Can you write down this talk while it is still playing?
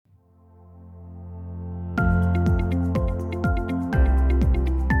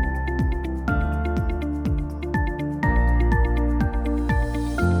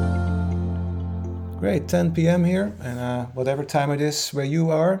Great, 10 p.m. here, and whatever time it is where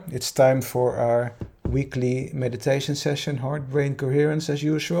you are, it's time for our weekly meditation session, Heart-Brain Coherence as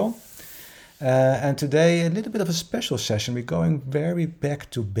usual. And today, a little bit of a special session. We're going very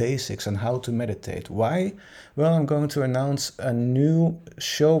back to basics on how to meditate. Why? Well, I'm going to announce a new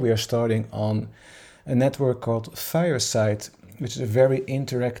show we are starting on a network called Fireside, which is a very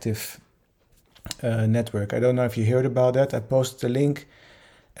interactive network. I don't know if you heard about that. I posted a link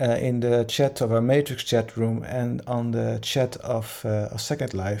in the chat of our Matrix chat room and on the chat of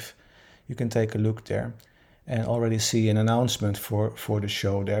Second Life. You can take a look there and already see an announcement for the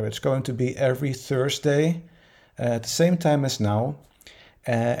show there. It's going to be every Thursday at the same time as now,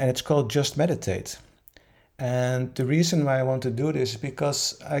 and it's called Just Meditate. And the reason why I want to do this is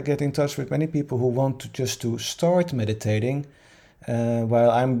because I get in touch with many people who want to start meditating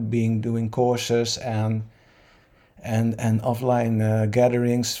while I'm doing courses and offline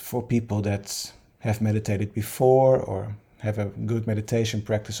gatherings for people that have meditated before or have a good meditation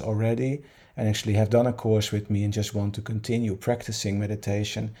practice already and actually have done a course with me and just want to continue practicing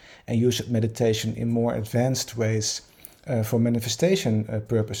meditation and use meditation in more advanced ways for manifestation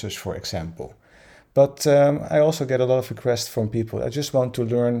purposes, for example. But I also get a lot of requests from people. I just want to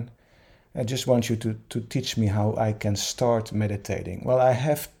learn. I just want you to teach me how I can start meditating. Well, I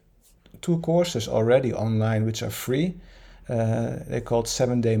have 2 courses already online which are free. They're called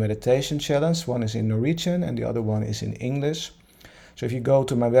 7-Day Meditation Challenge. One is in Norwegian and the other one is in English. So if you go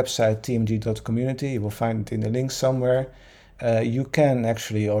to my website tmg.community, you will find it in the link somewhere. You can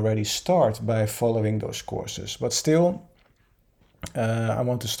actually already start by following those courses. But still, I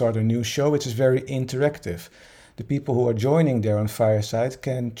want to start a new show which is very interactive. The people who are joining there on Fireside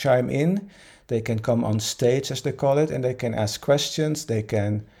can chime in. They can come on stage, as they call it, and they can ask questions. They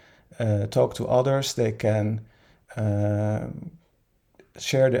can talk to others. They can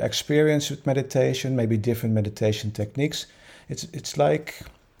share their experience with meditation, maybe different meditation techniques. It's like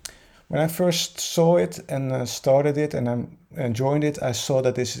when I first saw it and started it and joined it, I saw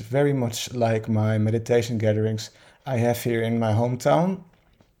that this is very much like my meditation gatherings I have here in my hometown,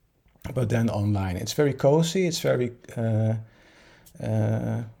 but then online. It's very cozy. It's very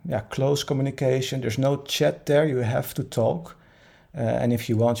close communication. There's no chat there. You have to talk. And if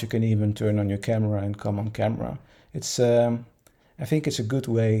you want, you can even turn on your camera and come on camera. I think it's a good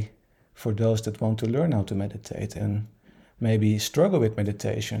way for those that want to learn how to meditate and maybe struggle with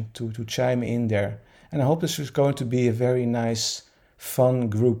meditation to chime in there. And I hope this is going to be a very nice, fun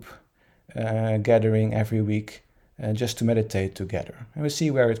group gathering every week just to meditate together. And we'll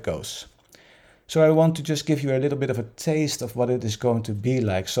see where it goes. So I want to just give you a little bit of a taste of what it is going to be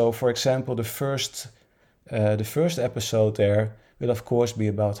like. So, for example, the first episode there will of course be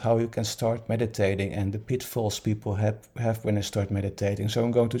about how you can start meditating and the pitfalls people have when they start meditating. So I'm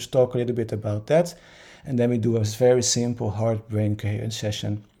going to talk a little bit about that, and then we do a very simple heart-brain coherence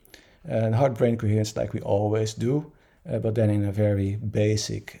session. Heart-brain coherence like we always do, but then in a very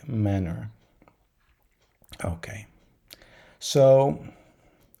basic manner. Okay. So,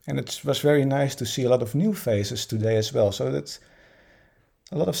 and it was very nice to see a lot of new faces today as well. So that's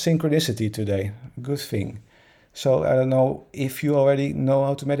a lot of synchronicity today. Good thing. So I don't know if you already know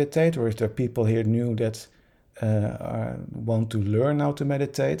how to meditate or if there are people here new that want to learn how to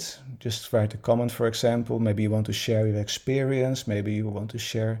meditate. Just write a comment, for example. Maybe you want to share your experience. Maybe you want to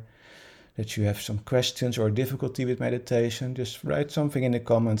share that you have some questions or difficulty with meditation. Just write something in the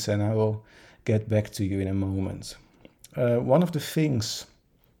comments and I will get back to you in a moment. One of the things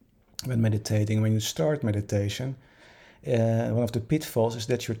when meditating, when you start meditation, one of the pitfalls is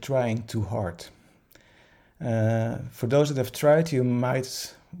that you're trying too hard. For those that have tried, you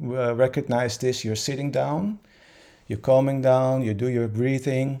might recognize this. You're sitting down, you're calming down, you do your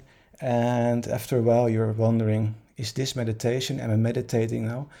breathing, and after a while you're wondering, is this meditation? Am I meditating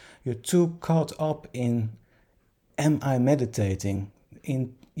now? You're too caught up in, am I meditating?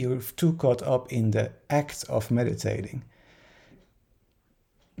 You're too caught up in the act of meditating.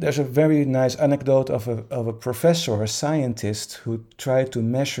 There's a very nice anecdote of a professor, a scientist, who tried to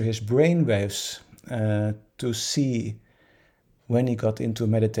measure his brain waves to see when he got into a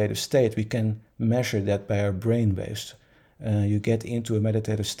meditative state. We can measure that by our brain waves. You get into a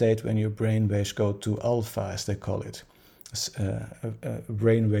meditative state when your brain waves go to alpha, as they call it, a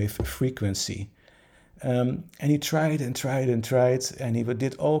brainwave frequency. And he tried and tried and tried, and he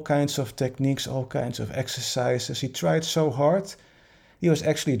did all kinds of techniques, all kinds of exercises. He tried so hard, he was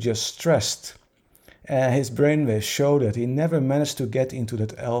actually just stressed. His brainwaves showed that he never managed to get into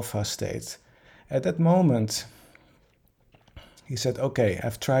that alpha state. At that moment, he said, okay,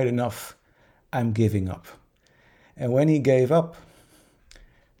 I've tried enough, I'm giving up. And when he gave up,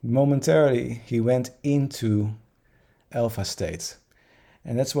 Momentarily, he went into alpha state.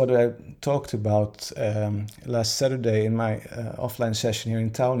 And that's what I talked about last Saturday in my offline session here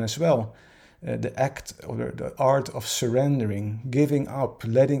in town as well. The act or the art of surrendering, giving up,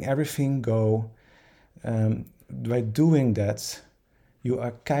 letting everything go. By doing that, you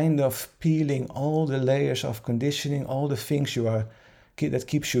are kind of peeling all the layers of conditioning, all the things that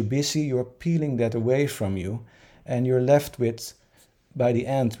keeps you busy. You're peeling that away from you, and you're left with, by the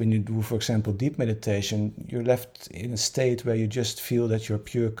end, when you do, for example, deep meditation, you're left in a state where you just feel that you're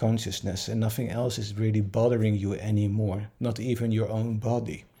pure consciousness and nothing else is really bothering you anymore, not even your own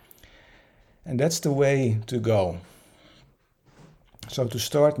body. And that's the way to go. So to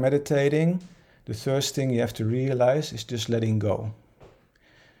start meditating, the first thing you have to realize is just letting go.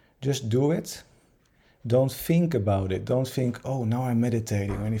 Just do it. Don't think about it. Don't think, oh, now I'm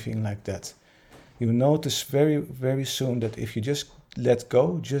meditating or anything like that. You'll notice very, very soon that if you just let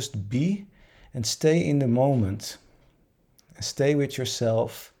go, just be and stay in the moment. And stay with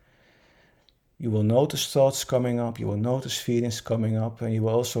yourself. You will notice thoughts coming up. You will notice feelings coming up. And you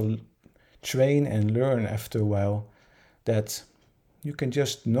will also train and learn after a while that you can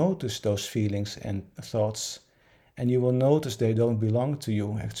just notice those feelings and thoughts. And you will notice they don't belong to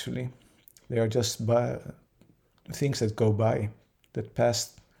you, actually. They are just things that go by, that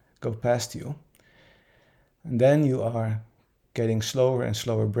go past you. And then you are getting slower and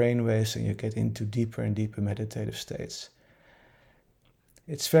slower brainwaves, and you get into deeper and deeper meditative states.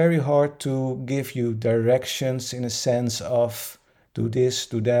 It's very hard to give you directions in a sense of do this,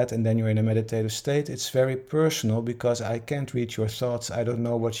 do that, and then you're in a meditative state. It's very personal because I can't read your thoughts. I don't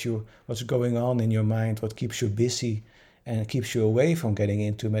know what's going on in your mind, what keeps you busy and keeps you away from getting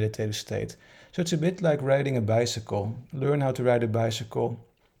into a meditative state. So it's a bit like riding a bicycle. Learn how to ride a bicycle.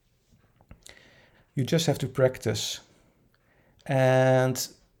 You just have to practice. And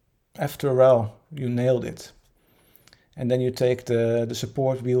after a while, you nailed it. And then you take the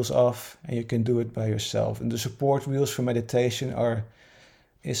support wheels off and you can do it by yourself. And the support wheels for meditation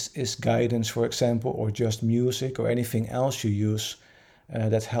is guidance, for example, or just music or anything else you use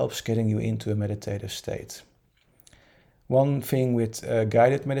that helps getting you into a meditative state. One thing with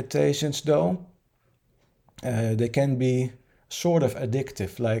guided meditations, though, they can be sort of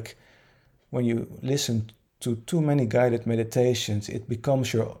addictive. Like when you listen to too many guided meditations, it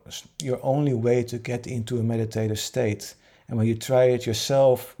becomes your only way to get into a meditative state. And when you try it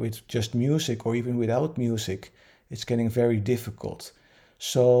yourself with just music or even without music, it's getting very difficult.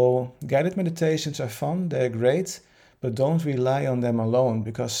 So guided meditations are fun, they're great, but don't rely on them alone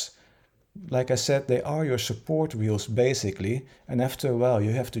because, like I said, they are your support wheels basically, and after a while you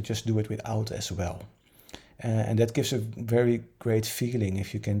have to just do it without as well. And that gives a very great feeling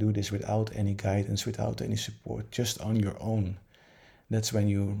if you can do this without any guidance, without any support, just on your own. That's when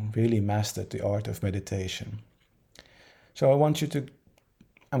you really mastered the art of meditation. So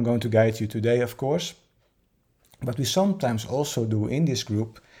I'm going to guide you today, of course, but we sometimes also do in this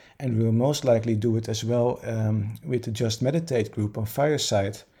group, and we will most likely do it as well with the Just Meditate group on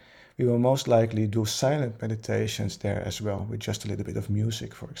Fireside. We will most likely do silent meditations there as well, with just a little bit of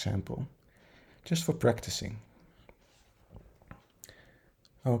music, for example. Just for practicing.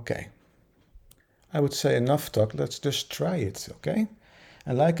 Okay. I would say enough talk, let's just try it, okay?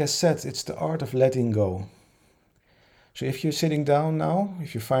 And like I said, it's the art of letting go. So if you're sitting down now,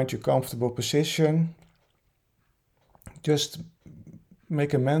 if you find your comfortable position, just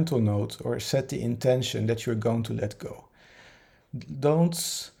make a mental note or set the intention that you're going to let go.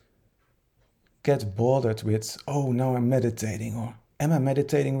 Don't get bothered with, oh, now I'm meditating, or am I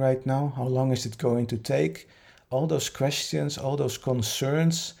meditating right now? How long is it going to take? All those questions, all those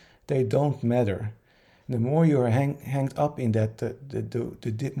concerns, they don't matter. The more you are hanged up in that,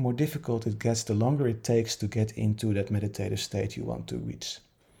 the more difficult it gets, the longer it takes to get into that meditative state you want to reach.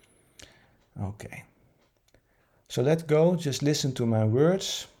 Okay. So let go, just listen to my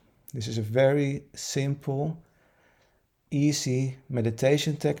words. This is a very simple, easy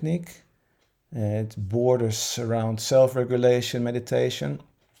meditation technique. It borders around self-regulation meditation,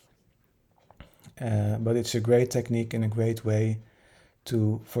 but it's a great technique and a great way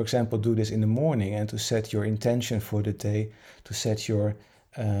to, for example, do this in the morning and to set your intention for the day, to set your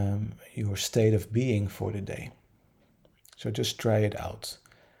state of being for the day. So just try it out.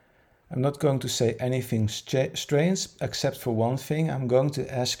 I'm not going to say anything strange except for one thing. I'm going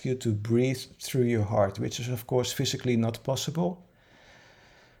to ask you to breathe through your heart, which is of course physically not possible.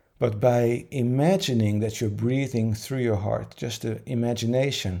 But by imagining that you're breathing through your heart, just the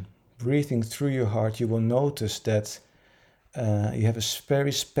imagination, breathing through your heart, you will notice that you have a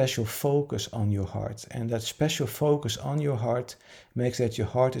very special focus on your heart. And that special focus on your heart makes that your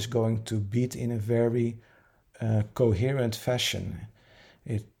heart is going to beat in a very coherent fashion.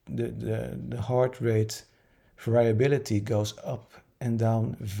 The heart rate variability goes up and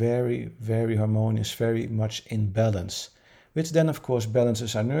down very, very harmonious, very much in balance, which then of course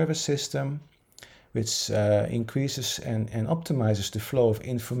balances our nervous system, which increases and optimizes the flow of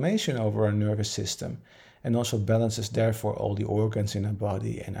information over our nervous system, and also balances therefore all the organs in our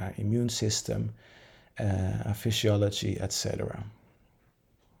body and our immune system, our physiology, etc.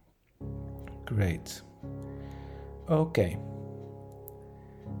 Great. Okay.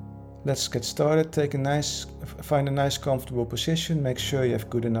 Let's get started. Find a nice comfortable position. Make sure you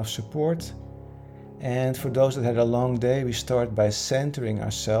have good enough support. And for those that had a long day, we start by centering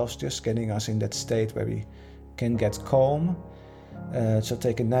ourselves, just getting us in that state where we can get calm. So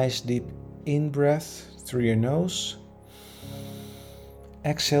take a nice deep in breath through your nose.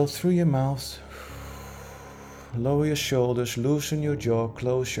 Exhale through your mouth. Lower your shoulders, loosen your jaw,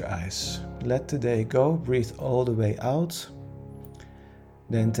 close your eyes. Let the day go. Breathe all the way out.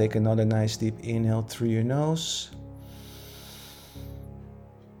 Then take another nice deep inhale through your nose.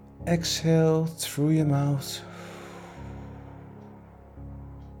 Exhale through your mouth.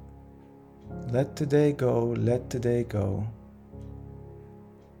 Let the day go, let the day go.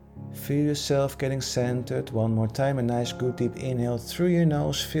 Feel yourself getting centered. One more time, a nice good deep inhale through your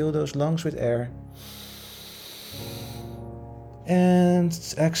nose. Fill those lungs with air. And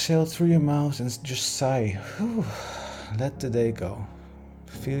exhale through your mouth and just sigh. Whew. Let the day go.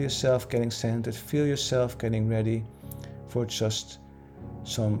 Feel yourself getting centered. Feel yourself getting ready for just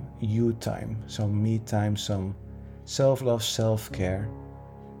some you time, some me time, some self-love, self-care.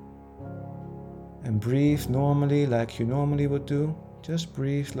 And breathe normally like you normally would do. Just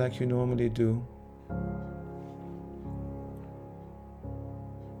breathe like you normally do.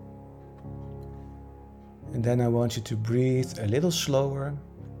 And then I want you to breathe a little slower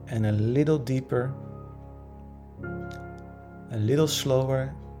and a little deeper. A little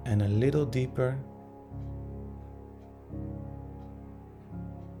slower and a little deeper.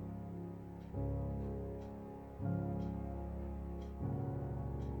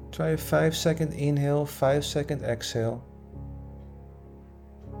 Try a 5-second inhale, 5-second exhale.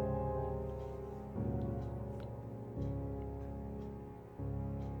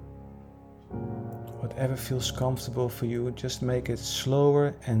 Whatever feels comfortable for you, just make it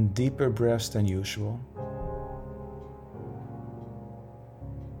slower and deeper breaths than usual.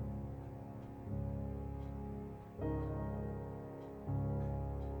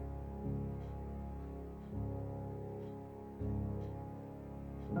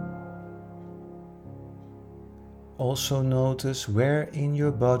 Also notice where in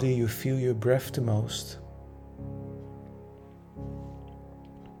your body you feel your breath the most.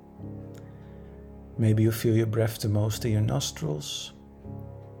 Maybe you feel your breath the most in your nostrils.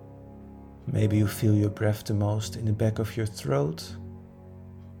 Maybe you feel your breath the most in the back of your throat.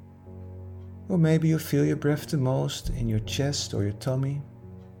 Or maybe you feel your breath the most in your chest or your tummy.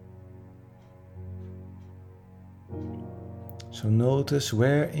 So notice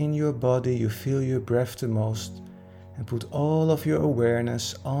where in your body you feel your breath the most, and put all of your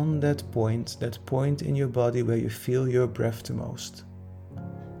awareness on that point in your body where you feel your breath the most.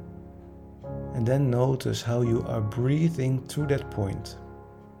 And then notice how you are breathing through that point.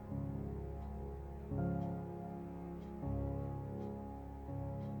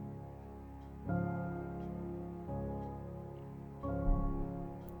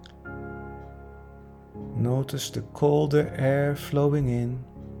 Notice the colder air flowing in,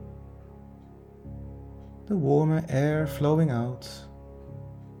 the warmer air flowing out.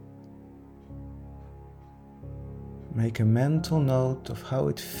 Make a mental note of how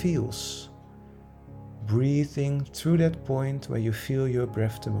it feels, breathing through that point where you feel your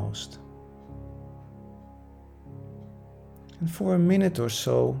breath the most. And for a minute or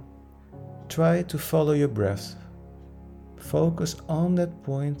so, try to follow your breath. Focus on that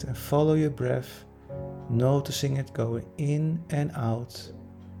point and follow your breath, noticing it going in and out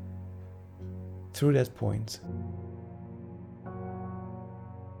through that point.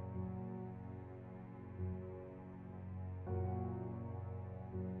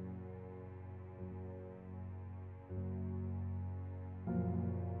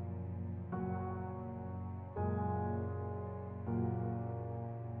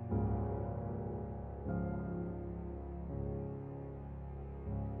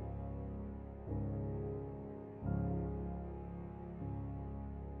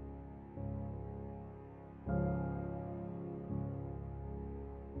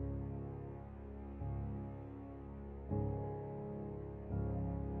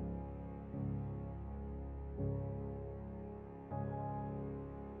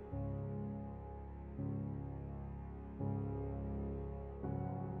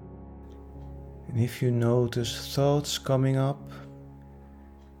 And if you notice thoughts coming up,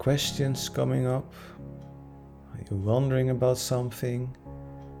 questions coming up, are you wondering about something?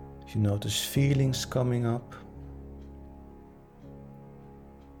 If you notice feelings coming up,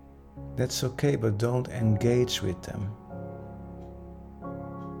 that's okay, but don't engage with them.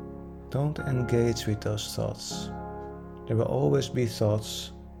 Don't engage with those thoughts. There will always be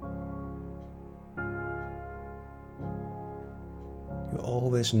thoughts. You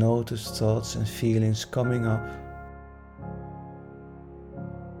always notice thoughts and feelings coming up.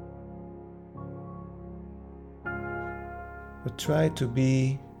 But try to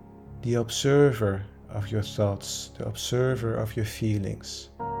be the observer of your thoughts, the observer of your feelings.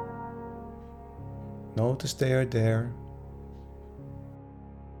 Notice they are there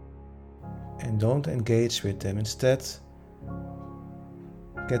and don't engage with them. Instead,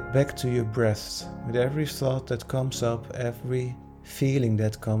 get back to your breath. With every thought that comes up, every feeling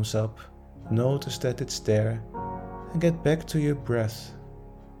that comes up, notice that it's there and get back to your breath.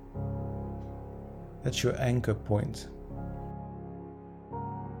 That's your anchor point.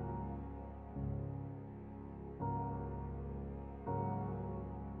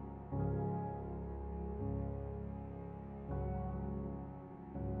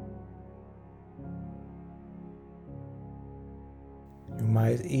 You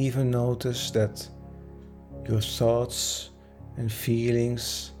might even notice that your thoughts and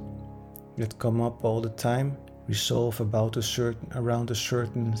feelings that come up all the time resolve around a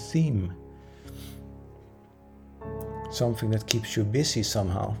certain theme. Something that keeps you busy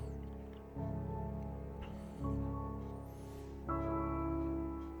somehow.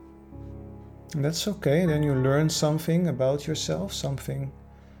 And that's okay, then you learn something about yourself, something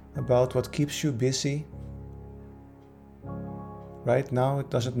about what keeps you busy. Right now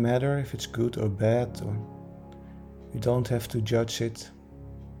it doesn't matter if it's good or bad, or you don't have to judge it.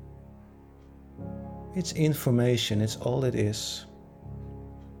 It's information, it's all it is.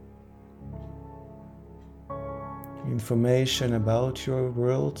 Information about your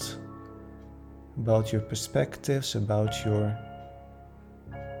world, about your perspectives, about your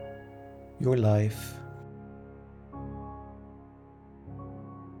life.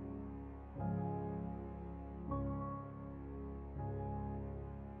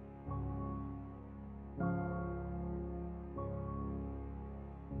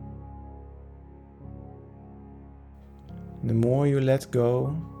 The more you let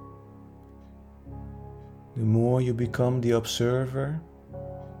go, the more you become the observer,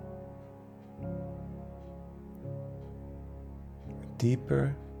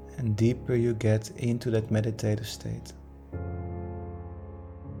 deeper and deeper you get into that meditative state.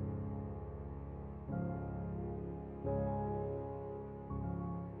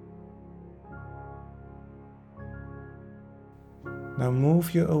 Now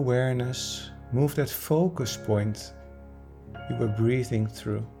move your awareness, move that focus point you were breathing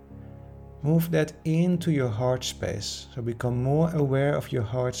through. Move that into your heart space. So become more aware of your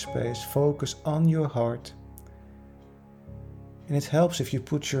heart space. Focus on your heart. And it helps if you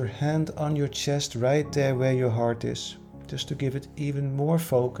put your hand on your chest right there where your heart is, just to give it even more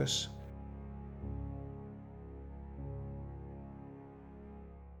focus.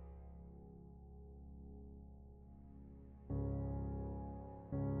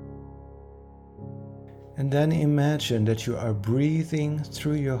 And then imagine that you are breathing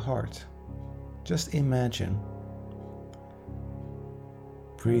through your heart. Just imagine.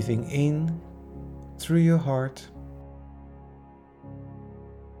 Breathing in through your heart,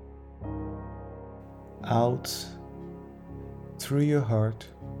 out through your heart,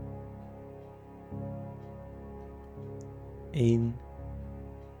 in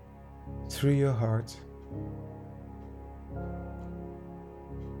through your heart,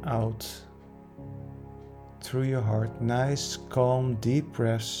 out through your heart. Nice, calm, deep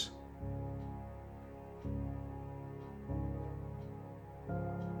breaths.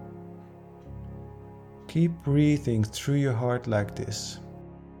 Keep breathing through your heart like this.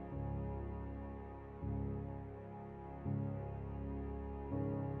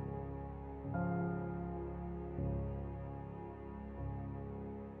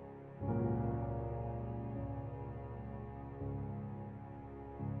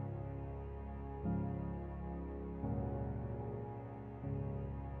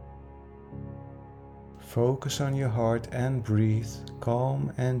 Focus on your heart and breathe,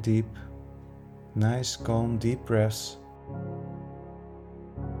 calm and deep. Nice, calm, deep breaths.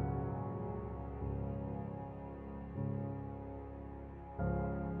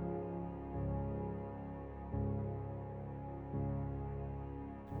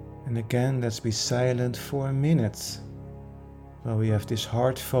 And again, let's be silent for a minute. Well, we have this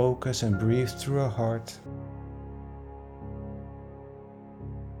heart focus and breathe through our heart.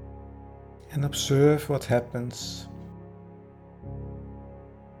 And observe what happens.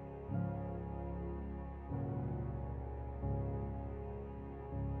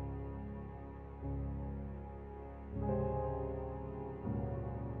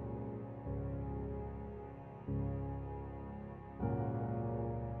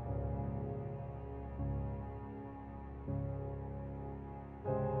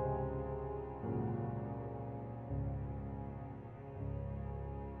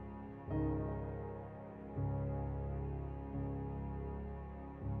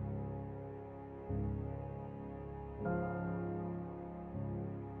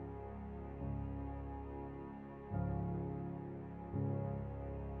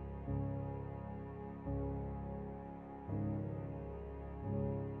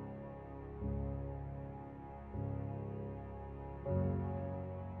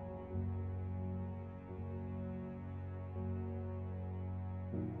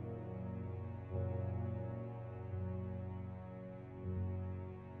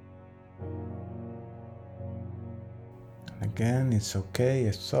 Again, it's okay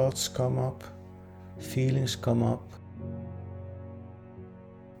if thoughts come up, feelings come up.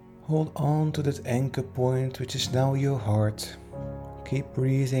 Hold on to that anchor point, which is now your heart. Keep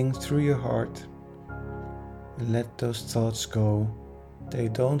breathing through your heart and let those thoughts go. They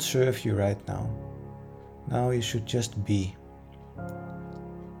don't serve you right now. Now you should just be.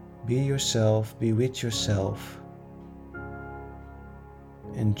 Be yourself, be with yourself.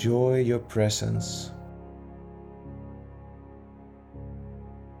 Enjoy your presence.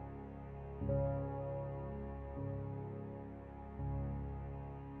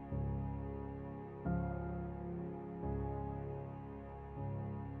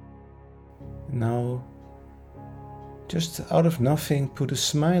 Now, just out of nothing, put a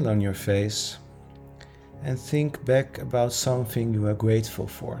smile on your face and think back about something you are grateful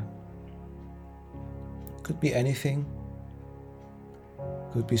for. Could be anything.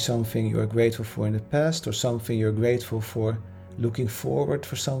 Could be something you are grateful for in the past, or something you're grateful for looking forward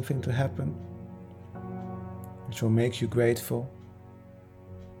for something to happen, which will make you grateful.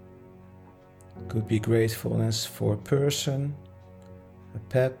 Could be gratefulness for a person, a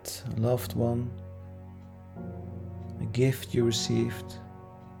pet, a loved one, a gift you received,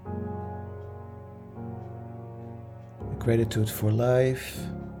 a gratitude for life.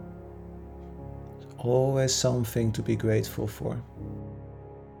 There's always something to be grateful for.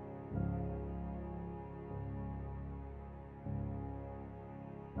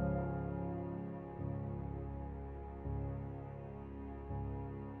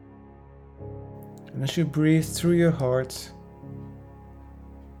 And as you breathe through your heart,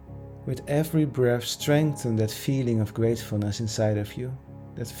 with every breath, strengthen that feeling of gratefulness inside of you,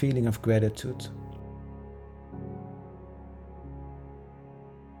 that feeling of gratitude.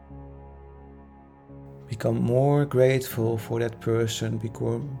 Become more grateful for that person,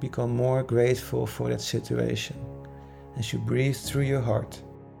 become more grateful for that situation as you breathe through your heart.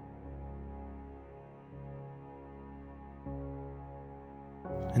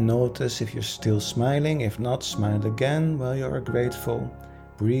 And notice if you're still smiling. If not, smile again while you are grateful,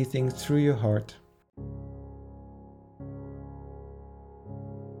 breathing through your heart.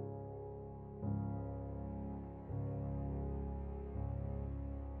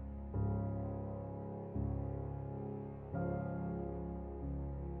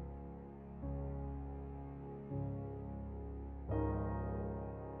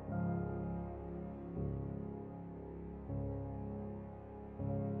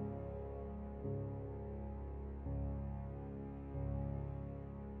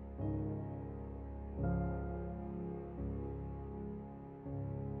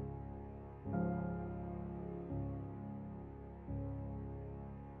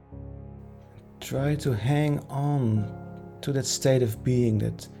 Try to hang on to that state of being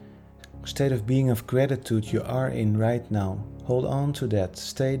of gratitude you are in right now. Hold on to that,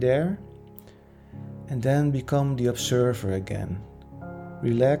 stay there, and then become the observer again.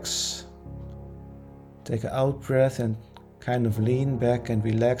 Relax, take an out breath and kind of lean back and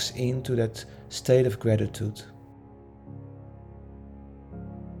relax into that state of gratitude.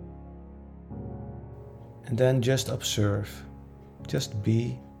 And then just observe, just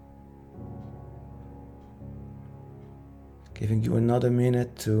be. Giving you another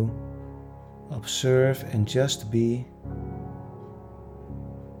minute to observe and just be.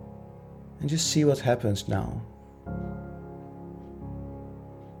 And just see what happens now.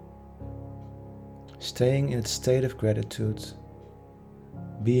 Staying in a state of gratitude,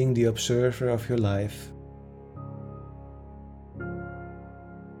 being the observer of your life.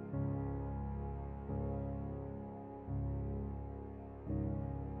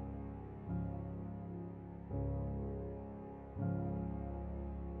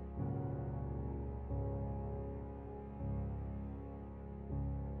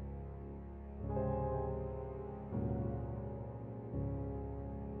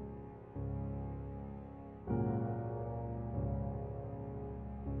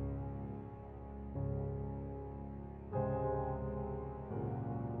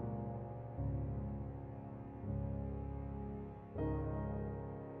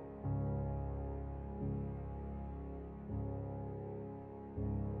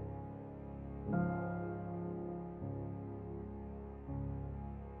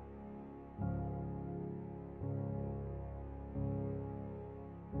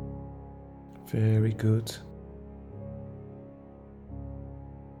 Very good.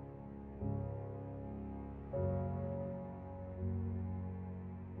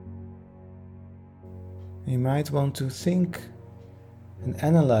 You might want to think and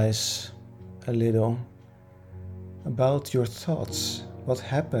analyze a little about your thoughts. What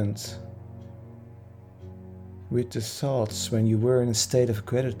happened with the thoughts when you were in a state of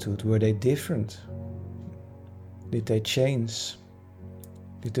gratitude? Were they different? Did they change?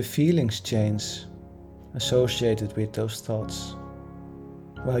 Did the feelings change associated with those thoughts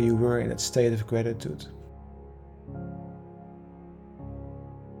while you were in that state of gratitude?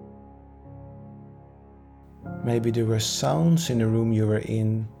 Maybe there were sounds in the room you were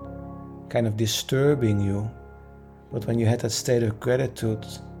in kind of disturbing you, but when you had that state of gratitude,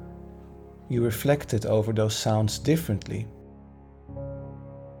 you reflected over those sounds differently.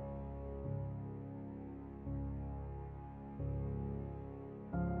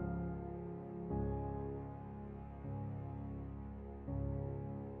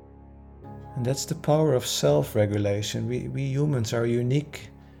 And that's the power of self-regulation. We humans are unique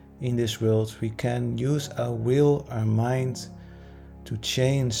in this world. We can use our will, our mind, to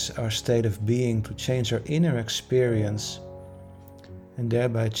change our state of being, to change our inner experience, and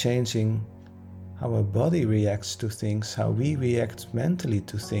thereby changing how our body reacts to things, how we react mentally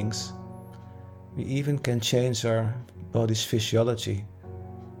to things. We even can change our body's physiology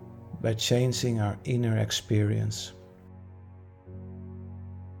by changing our inner experience.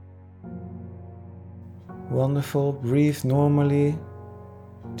 Wonderful. Breathe normally.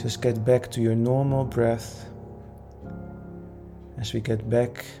 Just get back to your normal breath. As we get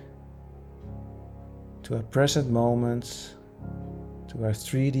back to our present moment, to our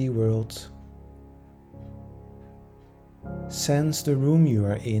 3D world, sense the room you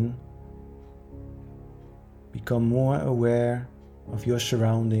are in. Become more aware of your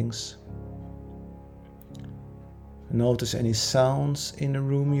surroundings. Notice any sounds in the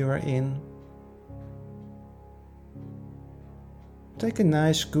room you are in. Take a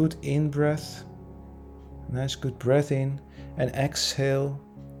nice good in-breath, a nice good breath in, and exhale.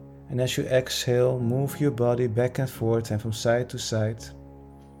 And as you exhale, move your body back and forth and from side to side.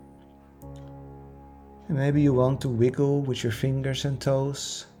 And maybe you want to wiggle with your fingers and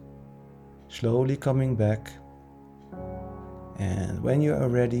toes, slowly coming back. And when you are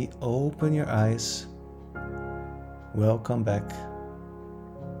ready, open your eyes. Welcome back.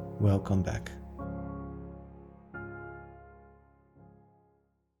 Welcome back.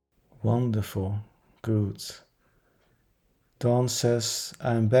 Wonderful. Good. Dawn says,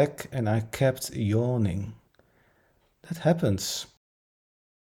 I'm back and I kept yawning. That happens.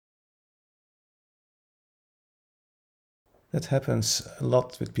 That happens a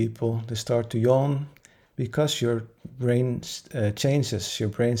lot with people. They start to yawn because your brain changes, your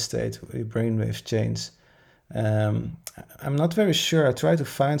brain state, your brain waves change. I'm not very sure. I try to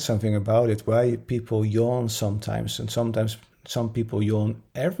find something about it, why people yawn sometimes, and sometimes some people yawn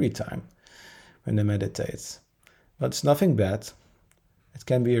every time when they meditate. But it's nothing bad. It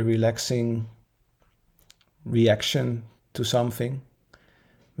can be a relaxing reaction to something.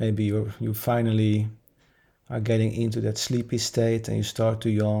 Maybe you finally are getting into that sleepy state and you start to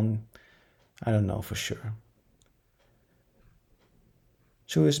yawn. I don't know for sure.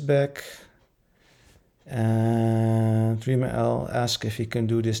 Sue is back. And Rima asked if he can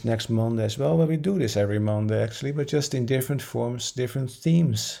do this next Monday as well. Well, we do this every Monday actually, but just in different forms, different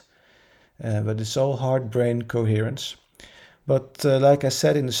themes. But it's all heart-brain coherence. But like I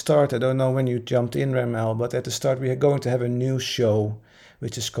said in the start, I don't know when you jumped in, Ramel, but at the start we are going to have a new show,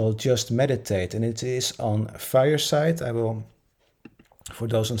 which is called Just Meditate, and it is on Fireside. I will, for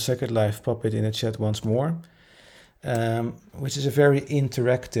those on Second Life, pop it in the chat once more, which is a very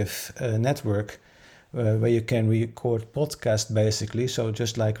interactive network where you can record podcast basically, so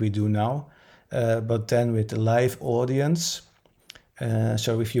just like we do now, but then with a live audience.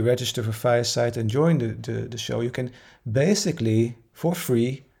 So if you register for Fireside and join the show, you can basically, for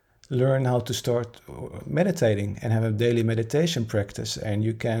free, learn how to start meditating and have a daily meditation practice. And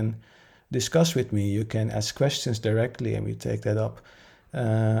you can discuss with me, you can ask questions directly, and we take that up.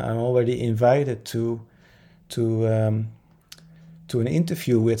 I'm already invited to an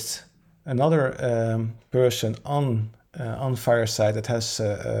interview with another person on Fireside that has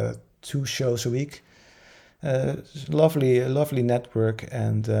 2 shows a week. Lovely network,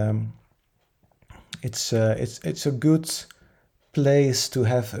 and it's a good place to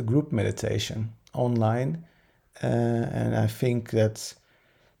have a group meditation online, and I think that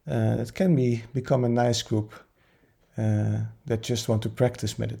it can become a nice group that just want to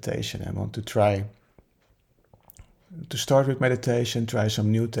practice meditation and want to try to start with meditation, try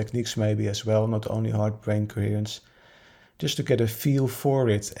some new techniques maybe as well, not only heart-brain coherence, just to get a feel for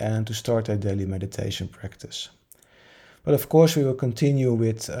it and to start a daily meditation practice. But of course, we will continue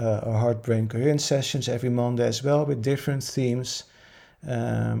with our heart-brain coherence sessions every Monday as well, with different themes,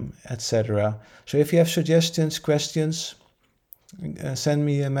 etc. So if you have suggestions, questions, send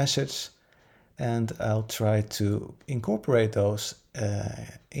me a message and I'll try to incorporate those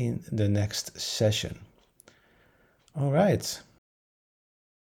in the next session. All right.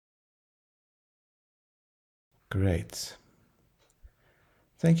 Great.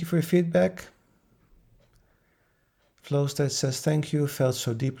 Thank you for your feedback. Flowstate says, thank you, felt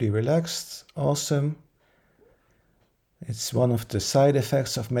so deeply relaxed. Awesome. It's one of the side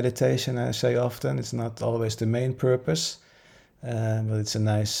effects of meditation, I say often. It's not always the main purpose, but it's a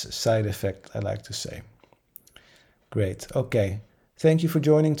nice side effect, I like to say. Great. Okay. Thank you for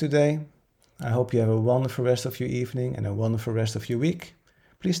joining today. I hope you have a wonderful rest of your evening and a wonderful rest of your week.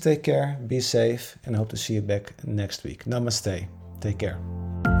 Please take care, be safe, and I hope to see you back next week. Namaste. Take care.